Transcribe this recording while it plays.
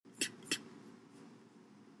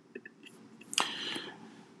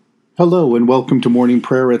Hello and welcome to morning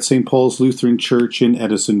prayer at St. Paul's Lutheran Church in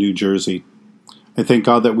Edison, New Jersey. I thank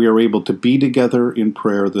God that we are able to be together in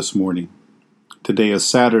prayer this morning. Today is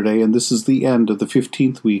Saturday, and this is the end of the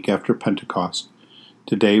 15th week after Pentecost.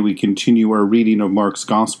 Today we continue our reading of Mark's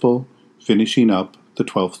Gospel, finishing up the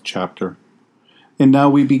 12th chapter. And now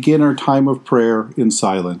we begin our time of prayer in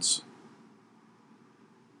silence.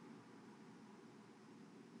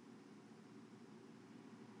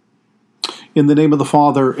 In the name of the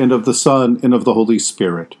Father, and of the Son, and of the Holy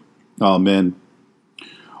Spirit. Amen.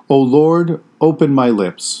 O Lord, open my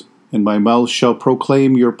lips, and my mouth shall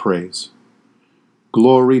proclaim your praise.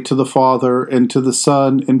 Glory to the Father, and to the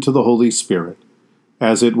Son, and to the Holy Spirit,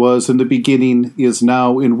 as it was in the beginning, is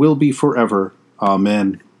now, and will be forever.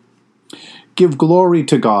 Amen. Give glory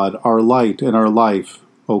to God, our light and our life.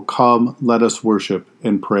 O come, let us worship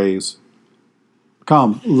and praise.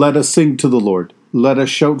 Come, let us sing to the Lord. Let us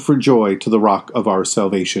shout for joy to the rock of our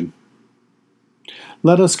salvation.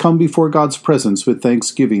 Let us come before God's presence with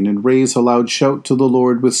thanksgiving and raise a loud shout to the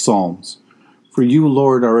Lord with psalms. For you,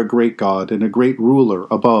 Lord, are a great God and a great ruler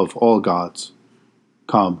above all gods.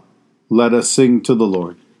 Come, let us sing to the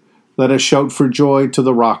Lord. Let us shout for joy to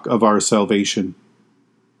the rock of our salvation.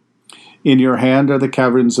 In your hand are the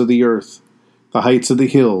caverns of the earth. The heights of the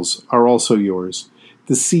hills are also yours.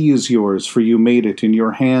 The sea is yours, for you made it, and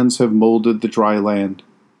your hands have molded the dry land.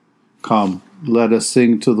 Come, let us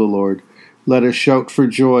sing to the Lord. Let us shout for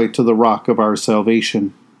joy to the rock of our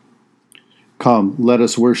salvation. Come, let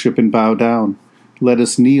us worship and bow down. Let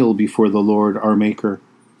us kneel before the Lord our Maker.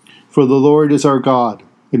 For the Lord is our God,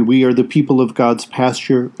 and we are the people of God's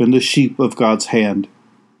pasture and the sheep of God's hand.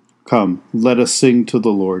 Come, let us sing to the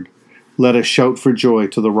Lord. Let us shout for joy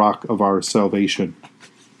to the rock of our salvation.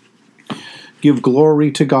 Give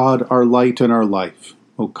glory to God, our light and our life.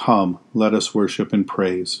 O come, let us worship and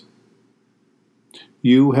praise.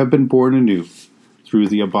 You have been born anew through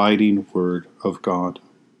the abiding word of God.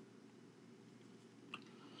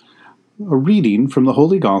 A reading from the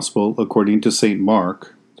Holy Gospel according to St.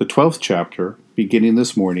 Mark, the 12th chapter, beginning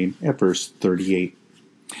this morning at verse 38.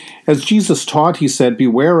 As Jesus taught, he said,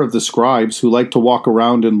 "Beware of the scribes who like to walk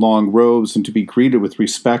around in long robes and to be greeted with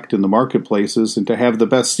respect in the marketplaces and to have the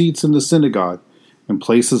best seats in the synagogue and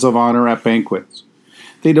places of honor at banquets.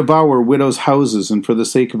 They devour widows' houses and for the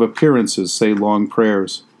sake of appearances say long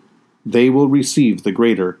prayers. They will receive the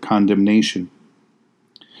greater condemnation."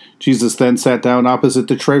 Jesus then sat down opposite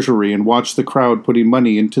the treasury and watched the crowd putting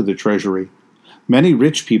money into the treasury. Many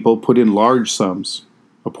rich people put in large sums.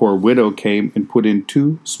 A poor widow came and put in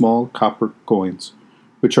 2 small copper coins,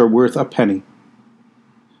 which are worth a penny.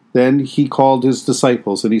 Then he called his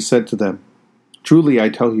disciples, and he said to them, "Truly I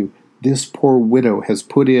tell you, this poor widow has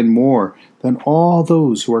put in more than all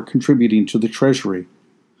those who are contributing to the treasury.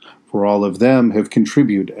 For all of them have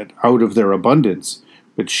contributed out of their abundance,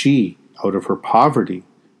 but she, out of her poverty,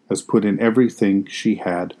 has put in everything she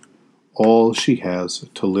had, all she has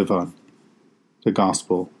to live on." The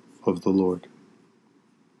Gospel of the Lord.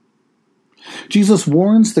 Jesus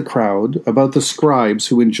warns the crowd about the scribes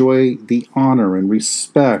who enjoy the honor and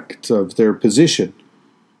respect of their position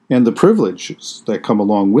and the privileges that come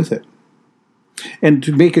along with it, and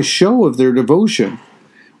to make a show of their devotion,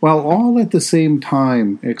 while all at the same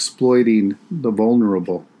time exploiting the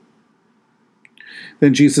vulnerable.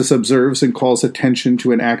 Then Jesus observes and calls attention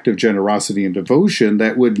to an act of generosity and devotion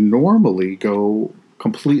that would normally go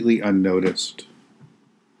completely unnoticed.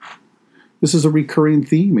 This is a recurring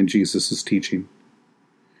theme in Jesus' teaching.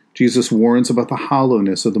 Jesus warns about the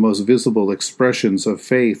hollowness of the most visible expressions of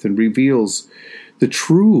faith and reveals the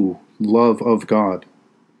true love of God.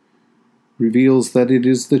 Reveals that it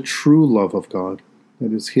is the true love of God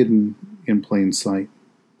that is hidden in plain sight.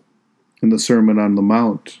 In the Sermon on the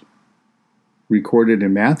Mount, recorded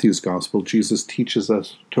in Matthew's Gospel, Jesus teaches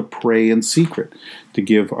us to pray in secret, to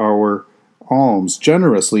give our alms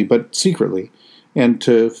generously but secretly, and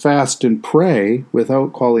to fast and pray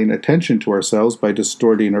without calling attention to ourselves by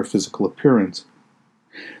distorting our physical appearance.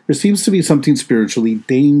 There seems to be something spiritually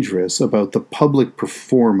dangerous about the public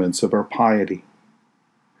performance of our piety.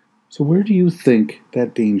 So where do you think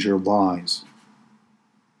that danger lies?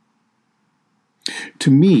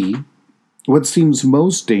 To me, what seems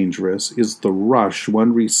most dangerous is the rush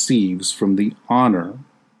one receives from the honor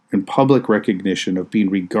and public recognition of being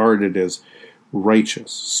regarded as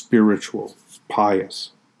righteous, spiritual,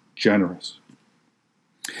 pious, generous.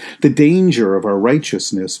 The danger of our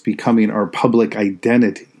righteousness becoming our public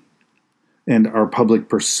identity and our public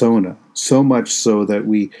persona, so much so that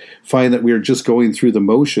we find that we are just going through the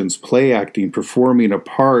motions, play acting, performing a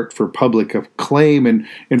part for public acclaim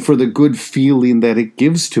and for the good feeling that it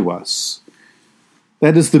gives to us.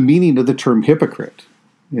 That is the meaning of the term hypocrite.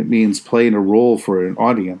 It means playing a role for an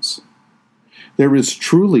audience. There is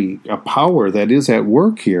truly a power that is at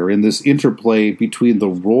work here in this interplay between the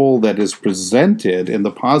role that is presented and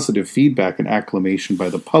the positive feedback and acclamation by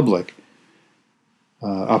the public,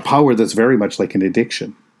 a power that's very much like an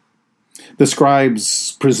addiction. The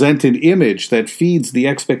scribes present an image that feeds the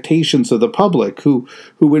expectations of the public, who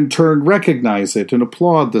in turn recognize it and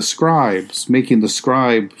applaud the scribes, making the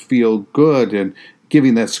scribe feel good and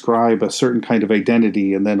giving that scribe a certain kind of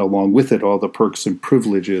identity, and then along with it all the perks and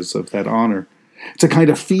privileges of that honor. It's a kind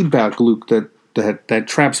of feedback loop that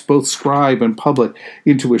traps both scribe and public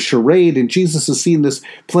into a charade, and Jesus has seen this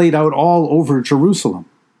played out all over Jerusalem.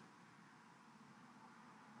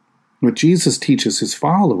 What Jesus teaches his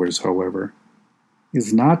followers, however,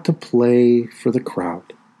 is not to play for the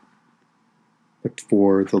crowd, but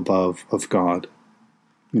for the love of God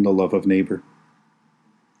and the love of neighbor.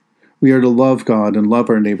 We are to love God and love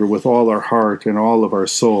our neighbor with all our heart and all of our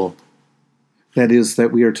soul. That is,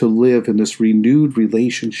 that we are to live in this renewed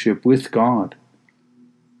relationship with God,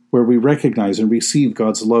 where we recognize and receive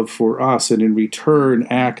God's love for us, and in return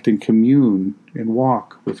act and commune and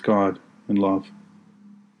walk with God in love.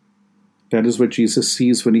 That is what Jesus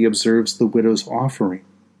sees when he observes the widow's offering.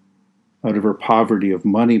 Out of her poverty of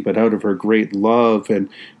money, but out of her great love and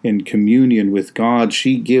in communion with God,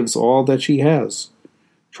 she gives all that she has,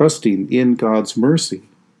 trusting in God's mercy,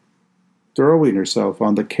 throwing herself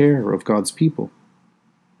on the care of God's people.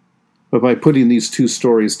 But by putting these two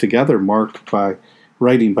stories together, marked by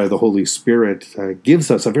writing by the Holy Spirit, gives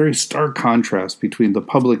us a very stark contrast between the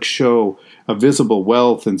public show of visible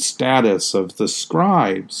wealth and status of the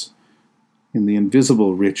scribes and the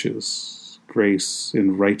invisible riches, grace,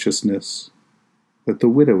 and righteousness that the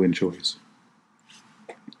widow enjoys.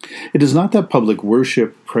 It is not that public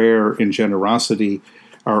worship, prayer, and generosity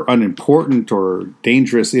are unimportant or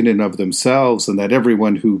dangerous in and of themselves, and that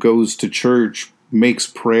everyone who goes to church, makes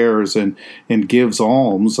prayers, and gives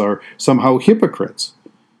alms are somehow hypocrites.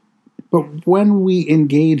 But when we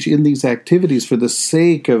engage in these activities for the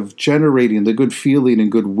sake of generating the good feeling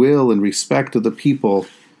and goodwill and respect of the people,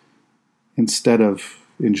 instead of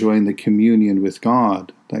enjoying the communion with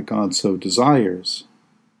God that God so desires,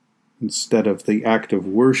 instead of the act of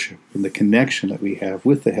worship and the connection that we have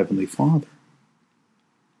with the Heavenly Father,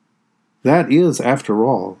 that is, after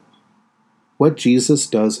all, what Jesus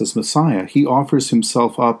does as Messiah. He offers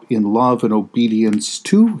himself up in love and obedience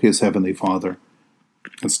to his Heavenly Father,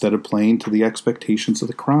 instead of playing to the expectations of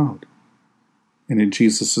the crowd. And in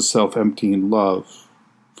Jesus' self-emptying love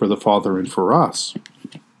for the Father and for us,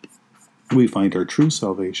 we find our true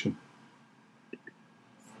salvation.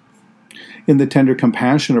 In the tender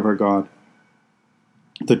compassion of our God,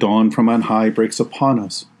 the dawn from on high breaks upon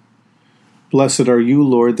us. Blessed are you,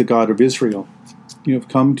 Lord, the God of Israel. You have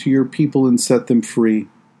come to your people and set them free.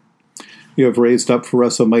 You have raised up for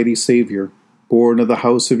us a mighty Savior, born of the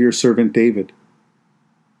house of your servant David.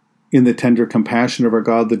 In the tender compassion of our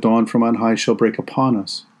God, the dawn from on high shall break upon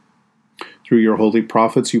us. Through your holy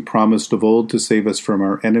prophets you promised of old to save us from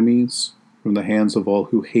our enemies, from the hands of all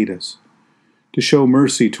who hate us, to show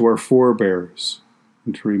mercy to our forebears,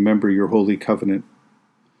 and to remember your holy covenant.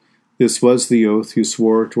 This was the oath you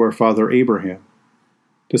swore to our father Abraham,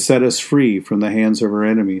 to set us free from the hands of our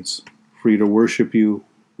enemies, free to worship you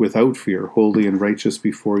without fear, holy and righteous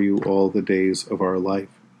before you all the days of our life.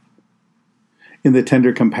 In the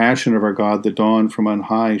tender compassion of our God, the dawn from on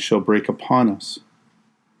high shall break upon us.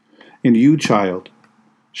 And you, child,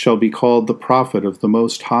 shall be called the prophet of the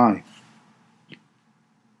Most High.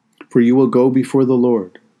 For you will go before the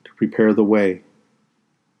Lord to prepare the way,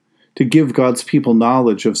 to give God's people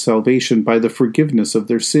knowledge of salvation by the forgiveness of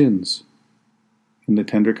their sins. In the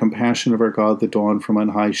tender compassion of our God, the dawn from on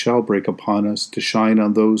high shall break upon us, to shine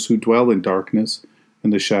on those who dwell in darkness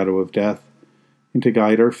and the shadow of death, and to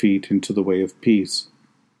guide our feet into the way of peace.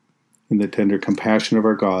 In the tender compassion of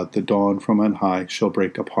our God, the dawn from on high shall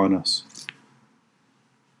break upon us.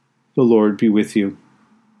 The Lord be with you.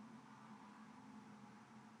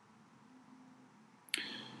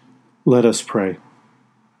 Let us pray.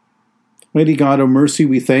 Mighty God of mercy,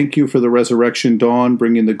 we thank you for the resurrection dawn,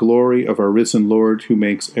 bringing the glory of our risen Lord, who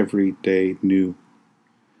makes every day new.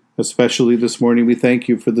 Especially this morning, we thank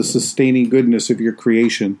you for the sustaining goodness of your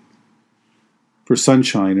creation, for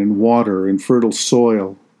sunshine and water and fertile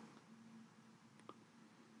soil,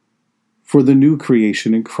 for the new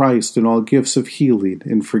creation in Christ and all gifts of healing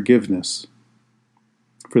and forgiveness,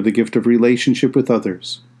 for the gift of relationship with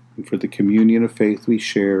others, and for the communion of faith we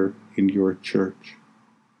share in your church.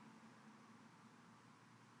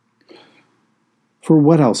 For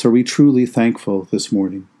what else are we truly thankful this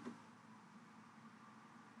morning?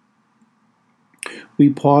 We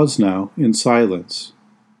pause now in silence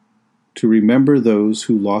to remember those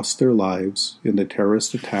who lost their lives in the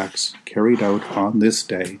terrorist attacks carried out on this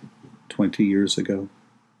day 20 years ago.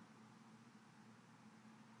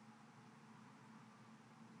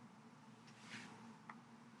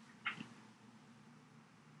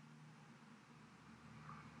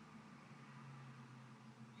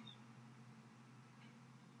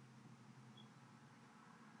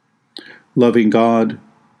 Loving God,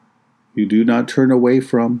 you do not turn away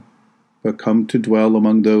from, but come to dwell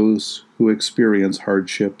among those who experience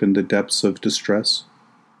hardship in the depths of distress.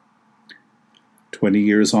 20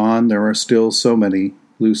 years on, there are still so many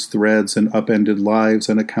loose threads and upended lives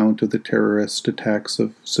on account of the terrorist attacks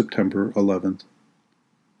of September 11th.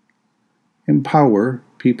 Empower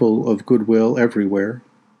people of goodwill everywhere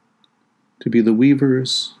to be the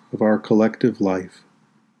weavers of our collective life,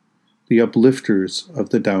 the uplifters of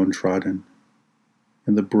the downtrodden,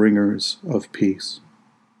 and the bringers of peace.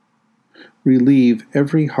 Relieve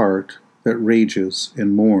every heart that rages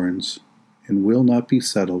and mourns and will not be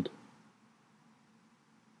settled.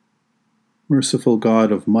 Merciful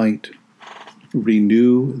God of might,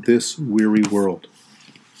 renew this weary world.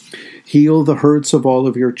 Heal the hurts of all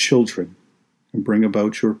of your children and bring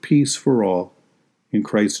about your peace for all in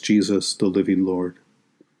Christ Jesus, the living Lord.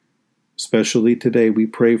 Especially today, we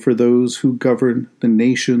pray for those who govern the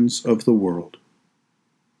nations of the world.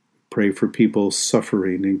 Pray for people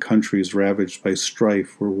suffering in countries ravaged by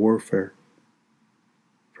strife or warfare.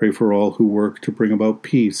 Pray for all who work to bring about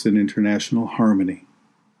peace and international harmony.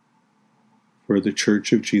 For the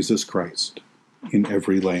Church of Jesus Christ in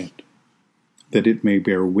every land, that it may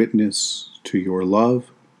bear witness to your love,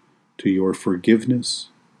 to your forgiveness,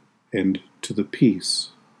 and to the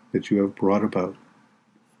peace that you have brought about.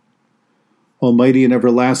 Almighty and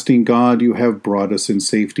everlasting God, you have brought us in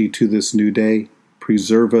safety to this new day.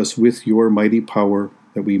 Preserve us with your mighty power,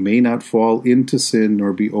 that we may not fall into sin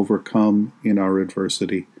nor be overcome in our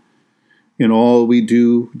adversity. In all we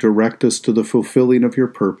do, direct us to the fulfilling of your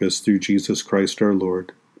purpose through Jesus Christ our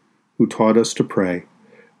Lord, who taught us to pray,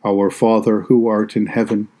 Our Father, who art in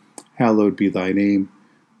heaven, hallowed be thy name.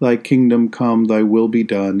 Thy kingdom come, thy will be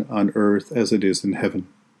done, on earth as it is in heaven.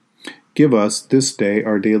 Give us this day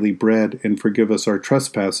our daily bread, and forgive us our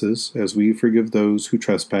trespasses, as we forgive those who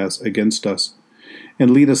trespass against us.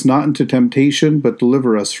 And lead us not into temptation, but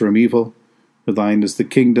deliver us from evil. For thine is the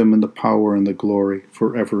kingdom, and the power, and the glory,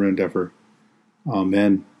 forever and ever.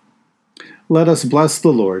 Amen. Let us bless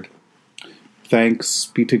the Lord. Thanks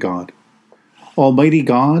be to God. Almighty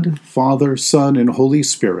God, Father, Son, and Holy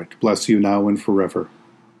Spirit, bless you now and forever.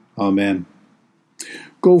 Amen.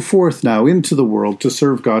 Go forth now into the world to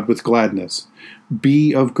serve God with gladness.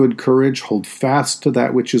 Be of good courage, hold fast to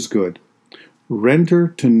that which is good. Render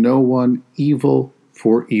to no one evil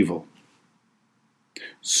for evil.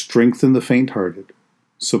 Strengthen the faint-hearted,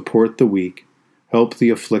 support the weak, help the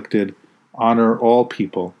afflicted, honor all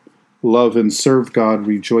people, love and serve God,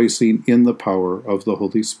 rejoicing in the power of the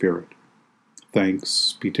Holy Spirit.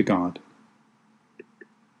 Thanks be to God.